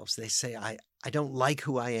themselves. They say, I don't like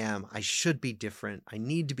who I am. I should be different. I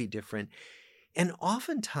need to be different. And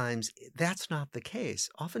oftentimes that's not the case.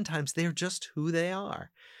 Oftentimes they're just who they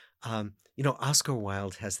are. Oscar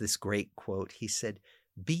Wilde has this great quote. He said,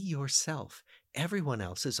 be yourself. Everyone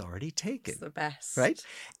else is already taken. It's the best. Right?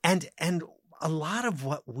 And a lot of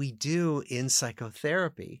what we do in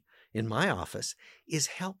psychotherapy, in my office, is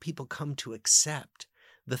help people come to accept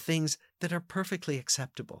the things that are perfectly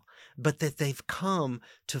acceptable, but that they've come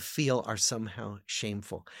to feel are somehow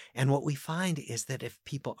shameful. And what we find is that if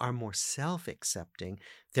people are more self-accepting,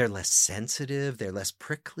 they're less sensitive, they're less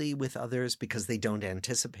prickly with others because they don't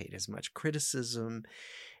anticipate as much criticism,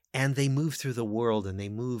 and they move through the world and they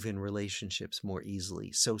move in relationships more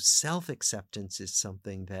easily. So self-acceptance is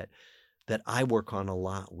something that I work on a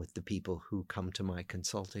lot with the people who come to my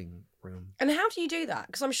consulting room. And how do you do that?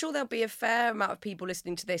 Because I'm sure there'll be a fair amount of people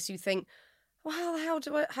listening to this who think, well,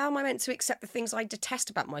 how am I meant to accept the things I detest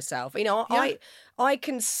about myself? You know, Yeah. I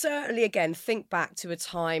can certainly, again, think back to a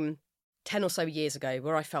time 10 or so years ago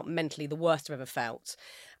where I felt mentally the worst I've ever felt.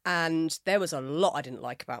 And there was a lot I didn't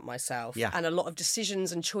like about myself. Yeah. And a lot of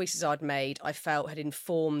decisions and choices I'd made, I felt had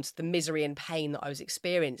informed the misery and pain that I was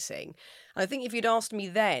experiencing. And I think if you'd asked me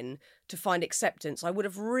then to find acceptance, I would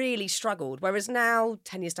have really struggled. Whereas now,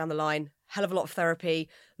 10 years down the line, hell of a lot of therapy,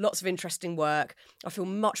 lots of interesting work, I feel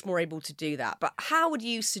much more able to do that. But how would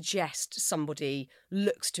you suggest somebody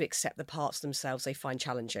looks to accept the parts of themselves they find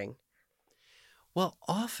challenging? Well,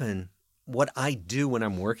 often what I do when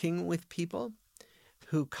I'm working with people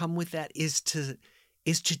who come with that is to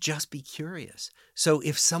just be curious. So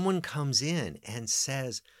if someone comes in and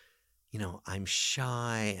says, you know, I'm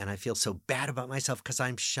shy and I feel so bad about myself because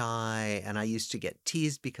I'm shy and I used to get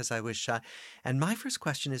teased because I was shy. And my first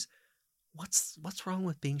question is, what's wrong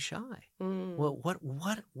with being shy? Well,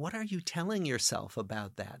 what are you telling yourself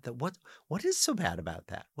about that? That what is so bad about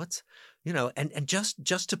that? What's, you know, and just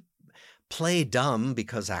to play dumb,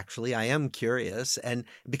 because actually I am curious and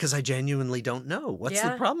because I genuinely don't know. What's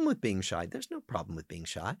the problem with being shy? There's no problem with being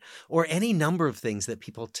shy, or any number of things that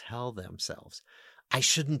people tell themselves. I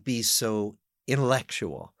shouldn't be so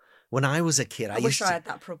intellectual. When I was a kid, I wish I had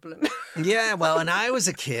that problem. Yeah, well, when I was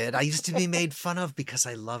a kid, I used to be made fun of because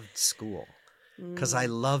I loved school, because I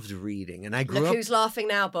loved reading, and I grew Look up. who's laughing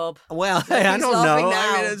now, Bob. Well, Look I who's don't laughing know.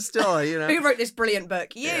 now. I mean, it's still, you know. Who wrote this brilliant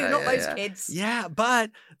book? You, not those kids. Yeah,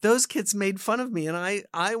 but those kids made fun of me, and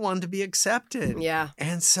I wanted to be accepted. Yeah.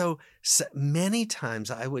 And so many times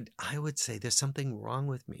I would say there's something wrong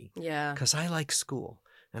with me. Yeah. Because I like school,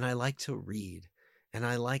 and I like to read, and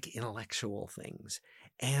I like intellectual things.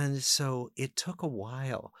 And so it took a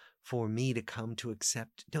while for me to come to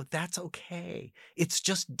accept, no, that's okay. It's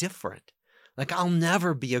just different. Like, I'll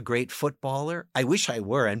never be a great footballer. I wish I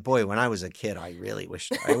were. And boy, when I was a kid, I really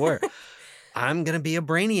wished I were. I'm going to be a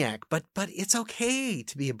brainiac, but it's okay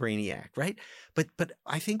to be a brainiac, right? But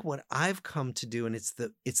I think what I've come to do, and it's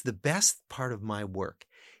the best part of my work,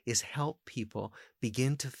 is help people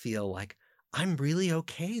begin to feel like I'm really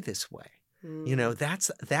okay this way. You know,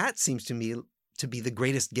 that seems to me to be the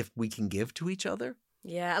greatest gift we can give to each other.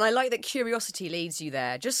 Yeah, and I like that curiosity leads you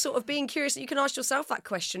there. Just sort of being curious that you can ask yourself that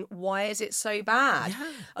question, why is it so bad?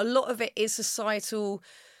 Yeah. A lot of it is societal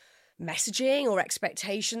messaging or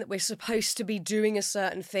expectation that we're supposed to be doing a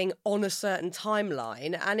certain thing on a certain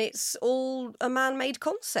timeline, and it's all a man-made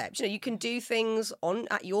concept. You know, you can do things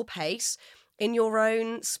at your pace in your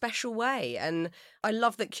own special way, and I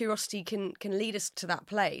love that curiosity can lead us to that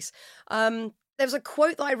place. There's a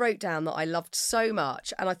quote that I wrote down that I loved so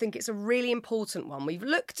much, and I think it's a really important one. We've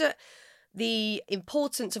looked at the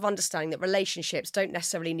importance of understanding that relationships don't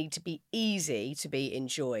necessarily need to be easy to be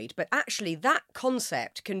enjoyed, but actually that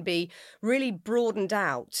concept can be really broadened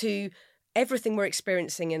out to everything we're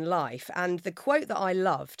experiencing in life. And the quote that I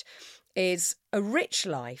loved is, "A rich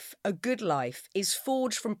life, a good life, is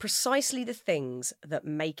forged from precisely the things that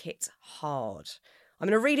make it hard." I'm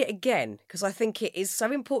going to read it again because I think it is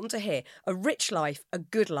so important to hear. A rich life, a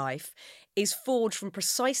good life, is forged from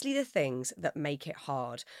precisely the things that make it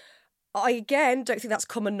hard. I, again, don't think that's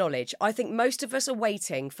common knowledge. I think most of us are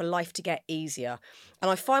waiting for life to get easier. And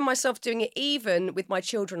I find myself doing it even with my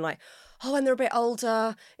children, like, oh, when they're a bit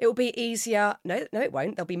older, it'll be easier. No, it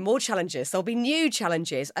won't. There'll be more challenges. There'll be new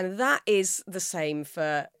challenges. And that is the same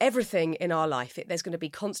for everything in our life. There's going to be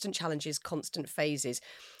constant challenges, constant phases.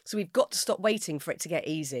 So we've got to stop waiting for it to get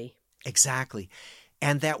easy. Exactly.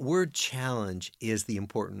 And that word challenge is the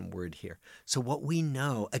important word here. So what we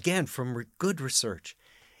know, again, from good research,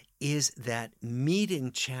 is that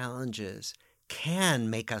meeting challenges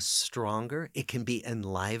can make us stronger. It can be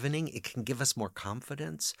enlivening. It can give us more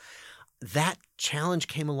confidence. That challenge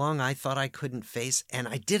came along I thought I couldn't face, and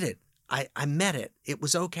I did it. I met it. It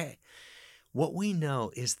was okay. What we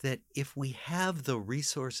know is that if we have the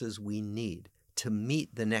resources we need to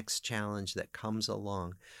meet the next challenge that comes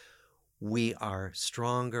along, we are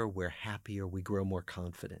stronger, we're happier, we grow more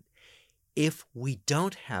confident. If we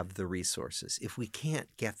don't have the resources, if we can't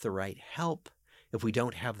get the right help, if we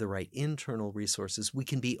don't have the right internal resources, we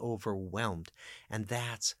can be overwhelmed. And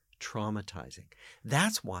that's traumatizing.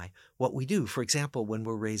 That's why what we do, for example, when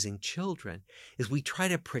we're raising children, is we try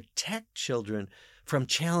to protect children from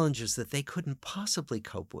challenges that they couldn't possibly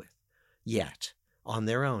cope with yet on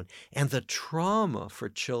their own. And the trauma for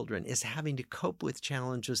children is having to cope with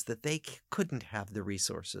challenges that they couldn't have the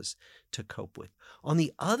resources to cope with. On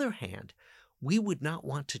the other hand, we would not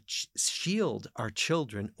want to shield our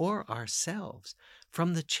children or ourselves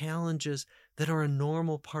from the challenges that are a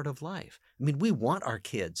normal part of life. I mean, we want our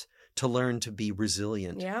kids to learn to be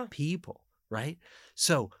resilient people, right?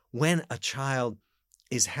 So when a child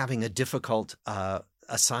is having a difficult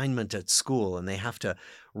assignment at school and they have to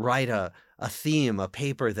write a theme, a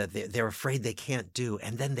paper that they're afraid they can't do,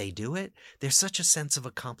 and then they do it, there's such a sense of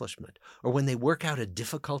accomplishment. Or when they work out a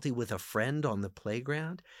difficulty with a friend on the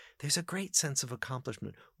playground, there's a great sense of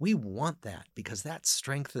accomplishment. We want that because that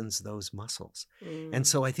strengthens those muscles. And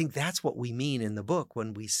so I think that's what we mean in the book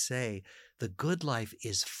when we say the good life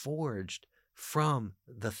is forged from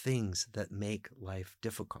the things that make life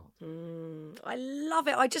difficult. I love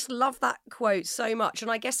it. I just love that quote so much.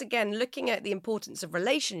 And I guess, again, looking at the importance of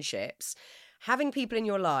relationships, having people in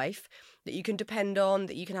your life that you can depend on,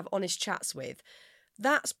 that you can have honest chats with,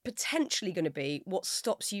 that's potentially going to be what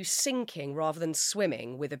stops you sinking rather than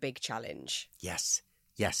swimming with a big challenge. Yes,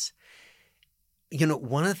 yes. You know,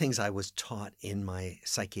 one of the things I was taught in my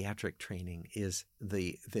psychiatric training is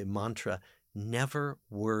the mantra, never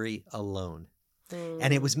worry alone.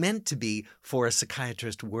 And it was meant to be for a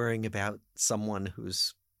psychiatrist worrying about someone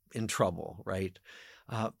who's in trouble, right?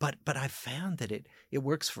 But I've found that it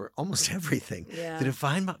works for almost everything. Yeah. That if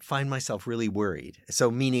I find myself really worried,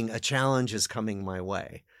 so meaning a challenge is coming my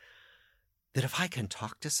way, that if I can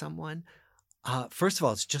talk to someone, first of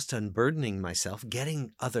all, it's just unburdening myself,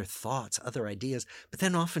 getting other thoughts, other ideas, but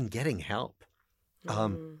then often getting help.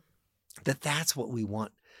 That's what we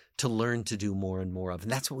want to learn to do more and more of.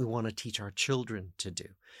 And that's what we want to teach our children to do.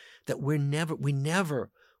 That we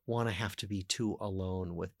never want to have to be too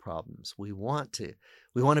alone with problems. We want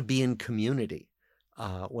to be in community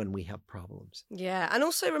when we have problems. Yeah. And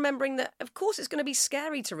also remembering that, of course, it's going to be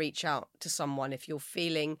scary to reach out to someone if you're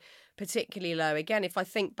feeling particularly low. Again, if I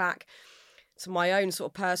think back to my own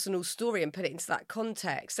sort of personal story and put it into that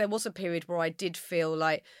context, there was a period where I did feel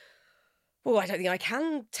like, well, I don't think I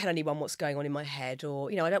can tell anyone what's going on in my head, or,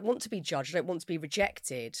 I don't want to be judged. I don't want to be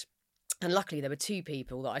rejected. And luckily there were two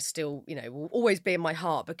people that I still, will always be in my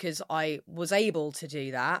heart because I was able to do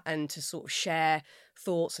that and to sort of share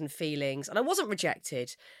thoughts and feelings. And I wasn't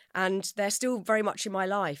rejected. And they're still very much in my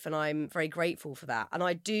life. And I'm very grateful for that. And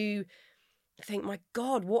I do think, my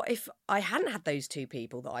God, what if I hadn't had those two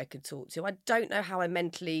people that I could talk to? I don't know how I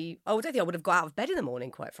don't think I would have got out of bed in the morning,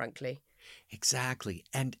 quite frankly. Exactly.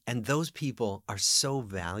 And those people are so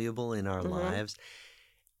valuable in our lives.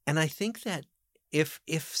 And I think that if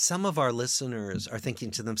some of our listeners are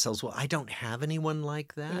thinking to themselves, well, I don't have anyone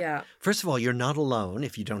like that. Yeah. First of all, you're not alone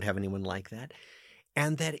if you don't have anyone like that.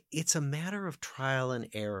 And that it's a matter of trial and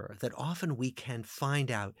error, that often we can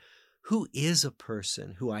find out who is a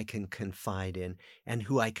person who I can confide in and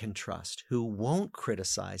who I can trust, who won't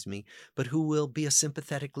criticize me, but who will be a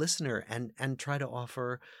sympathetic listener and try to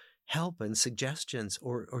offer help and suggestions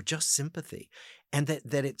or just sympathy. And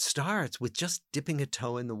that it starts with just dipping a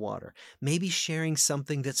toe in the water, maybe sharing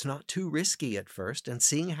something that's not too risky at first and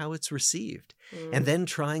seeing how it's received, and then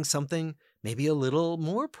trying something maybe a little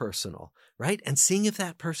more personal, right? And seeing if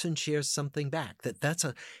that person shares something back.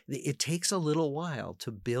 It takes a little while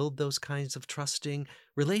to build those kinds of trusting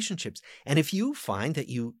relationships. And if you find that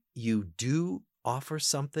you do offer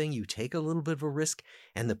something, you take a little bit of a risk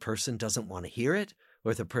and the person doesn't want to hear it, or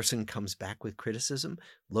if the person comes back with criticism,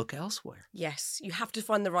 look elsewhere. Yes, you have to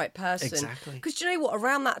find the right person. Exactly. Because do you know what?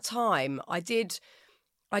 Around that time, I did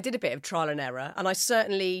a bit of trial and error, and I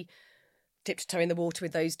certainly dipped a toe in the water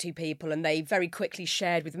with those two people, and they very quickly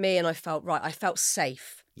shared with me, and I felt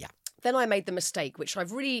safe. Yeah. Then I made the mistake, which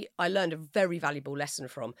I learned a very valuable lesson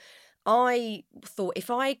from. I thought if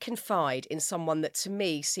I confide in someone that to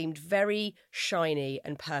me seemed very shiny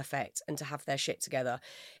and perfect and to have their shit together,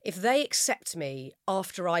 if they accept me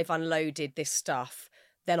after I've unloaded this stuff,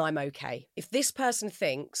 then I'm okay. If this person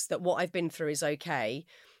thinks that what I've been through is okay,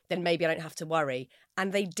 then maybe I don't have to worry.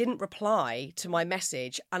 And they didn't reply to my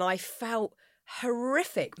message, and I felt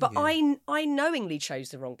horrific. But I knowingly chose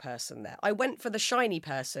the wrong person there. I went for the shiny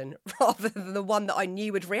person rather than the one that I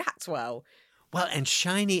knew would react well. Well, and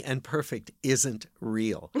shiny and perfect isn't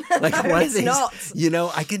real. Like no, one it's thing,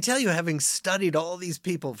 not. I can tell you, having studied all these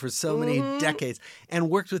people for so many decades and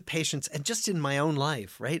worked with patients, and just in my own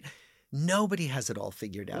life, right? Nobody has it all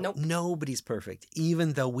figured out. Nope. Nobody's perfect,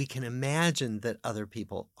 even though we can imagine that other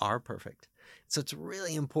people are perfect. So it's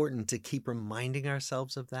really important to keep reminding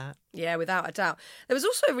ourselves of that. Yeah, without a doubt. There was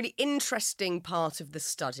also a really interesting part of the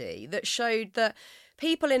study that showed that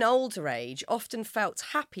people in older age often felt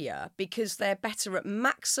happier because they're better at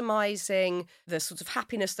maximising the sort of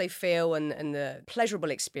happiness they feel and the pleasurable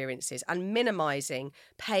experiences and minimising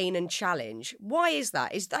pain and challenge. Why is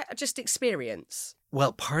that? Is that just experience?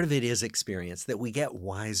 Well, part of it is experience, that we get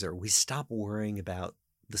wiser. We stop worrying about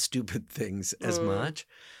the stupid things as much.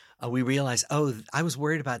 We realize, I was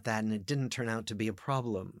worried about that and it didn't turn out to be a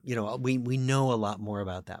problem. We know a lot more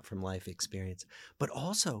about that from life experience. But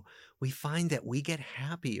also, we find that we get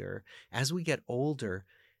happier as we get older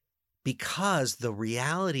because the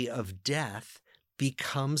reality of death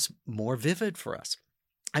becomes more vivid for us.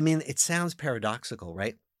 I mean, it sounds paradoxical,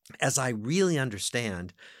 right? As I really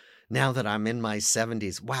understand, now that I'm in my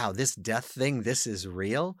 70s, wow, this death thing, this is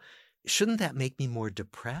real. Shouldn't that make me more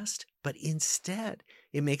depressed? But instead,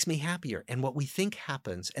 it makes me happier. And what we think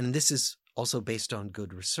happens, and this is also based on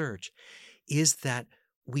good research, is that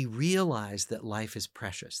we realize that life is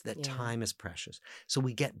precious, that time is precious. So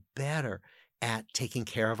we get better at taking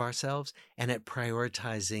care of ourselves and at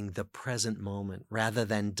prioritizing the present moment rather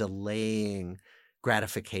than delaying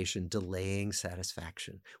gratification, delaying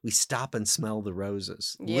satisfaction. We stop and smell the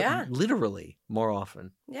roses. Literally, more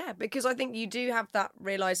often. Yeah, because I think you do have that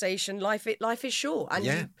realization. Life is short.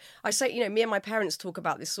 And I say, me and my parents talk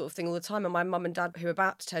about this sort of thing all the time. And my mum and dad, who are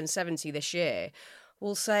about to turn 70 this year,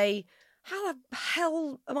 will say, how the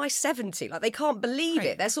hell am I 70? Like, they can't believe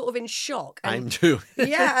it. They're sort of in shock. And, I'm too.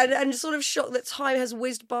 and sort of shocked that time has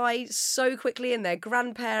whizzed by so quickly, and their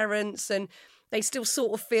grandparents, and they still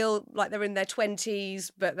sort of feel like they're in their 20s,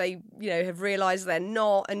 but they, have realised they're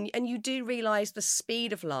not. And you do realise the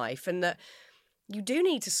speed of life and that you do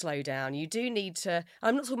need to slow down. You do need to...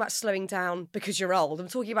 I'm not talking about slowing down because you're old. I'm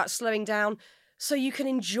talking about slowing down so you can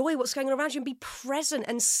enjoy what's going on around you and be present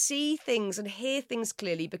and see things and hear things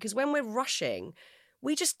clearly. Because when we're rushing,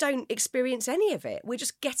 we just don't experience any of it. We're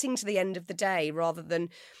just getting to the end of the day rather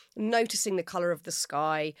than noticing the colour of the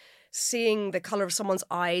sky, seeing the colour of someone's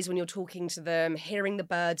eyes when you're talking to them, hearing the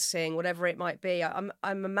birds sing, whatever it might be. I'm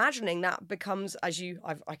imagining that becomes, I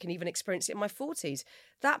can even experience it in my 40s,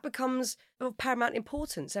 that becomes of paramount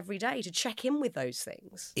importance every day to check in with those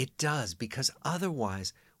things. It does, because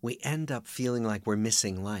otherwise we end up feeling like we're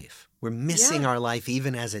missing life. We're missing our life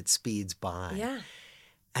even as it speeds by. Yeah.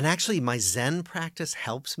 And actually, my Zen practice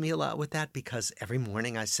helps me a lot with that, because every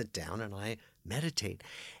morning I sit down and I meditate.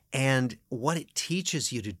 And what it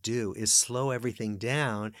teaches you to do is slow everything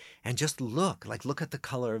down and just look at the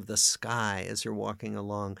color of the sky as you're walking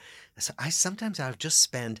along. So sometimes I'll just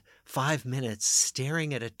spend 5 minutes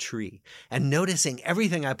staring at a tree and noticing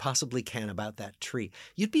everything I possibly can about that tree.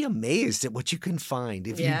 You'd be amazed at what you can find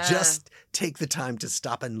if you just take the time to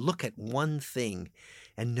stop and look at one thing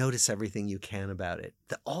and notice everything you can about it.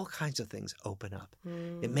 All kinds of things open up.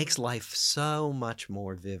 It makes life so much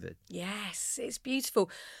more vivid. Yes, it's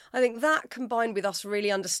beautiful. I think that, combined with us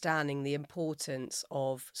really understanding the importance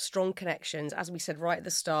of strong connections, as we said right at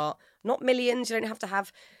the start, not millions. You don't have to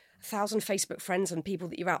have 1,000 Facebook friends and people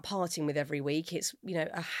that you're out partying with every week. It's,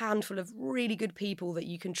 a handful of really good people that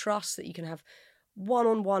you can trust, that you can have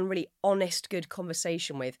one-on-one, really honest, good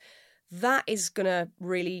conversation with. That is going to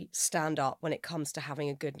really stand up when it comes to having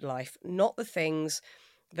a good life. Not the things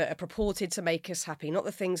that are purported to make us happy, not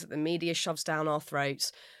the things that the media shoves down our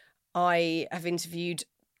throats. I have interviewed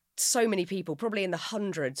so many people, probably in the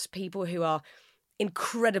hundreds, people who are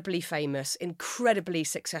incredibly famous, incredibly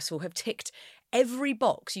successful, have ticked every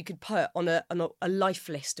box you could put on a life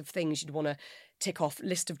list of things you'd want to tick off,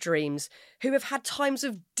 list of dreams, who have had times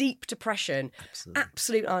of deep depression,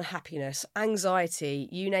 absolute unhappiness, anxiety,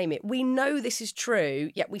 you name it. We know this is true,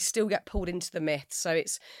 yet we still get pulled into the myth. So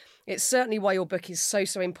it's certainly why your book is so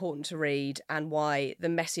important to read, and why the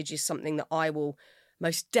message is something that I will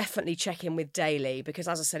most definitely check in with daily, because,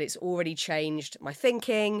 as I said, it's already changed my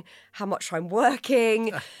thinking, how much I'm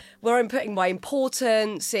working, where I'm putting my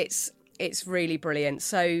importance. It's really brilliant.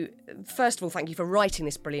 So, first of all, thank you for writing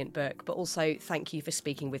this brilliant book, but also thank you for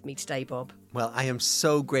speaking with me today, Bob. Well, I am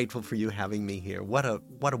so grateful for you having me here. What a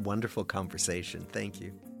wonderful conversation. Thank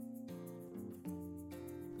you.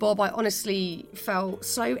 Bob, I honestly felt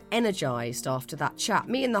so energised after that chat.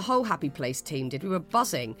 Me and the whole Happy Place team did. We were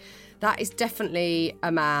buzzing. That is definitely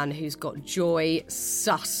a man who's got joy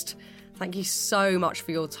sussed. Thank you so much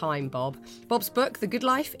for your time, Bob. Bob's book, The Good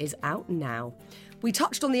Life, is out now. We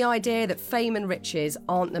touched on the idea that fame and riches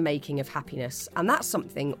aren't the making of happiness, and that's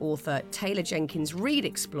something author Taylor Jenkins Reid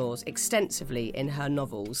explores extensively in her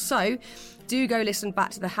novels. So do go listen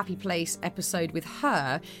back to the Happy Place episode with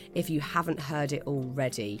her if you haven't heard it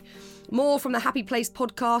already. More from the Happy Place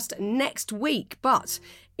podcast next week, but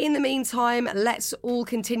in the meantime, let's all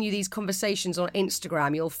continue these conversations on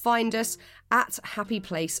Instagram. You'll find us at Happy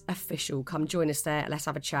Place Official. Come join us there. Let's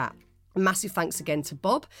have a chat. Massive thanks again to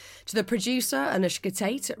Bob, to the producer Anushka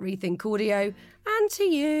Tate at Rethink Audio, and to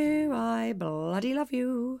you. I bloody love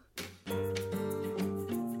you.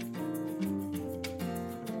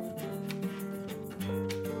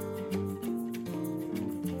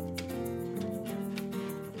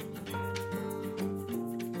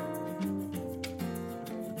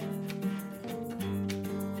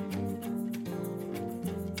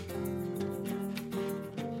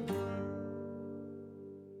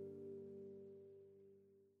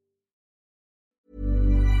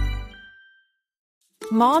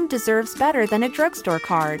 Mom deserves better than a drugstore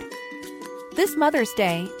card. This Mother's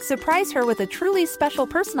Day, surprise her with a truly special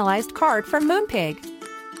personalized card from Moonpig.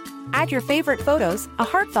 Add your favorite photos, a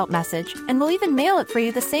heartfelt message, and we'll even mail it for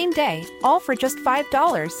you the same day, all for just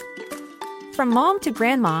 $5. From mom to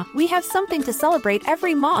grandma, we have something to celebrate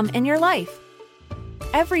every mom in your life.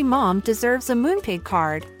 Every mom deserves a Moonpig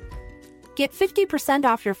card. Get 50%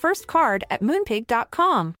 off your first card at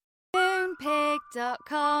Moonpig.com.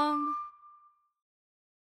 Moonpig.com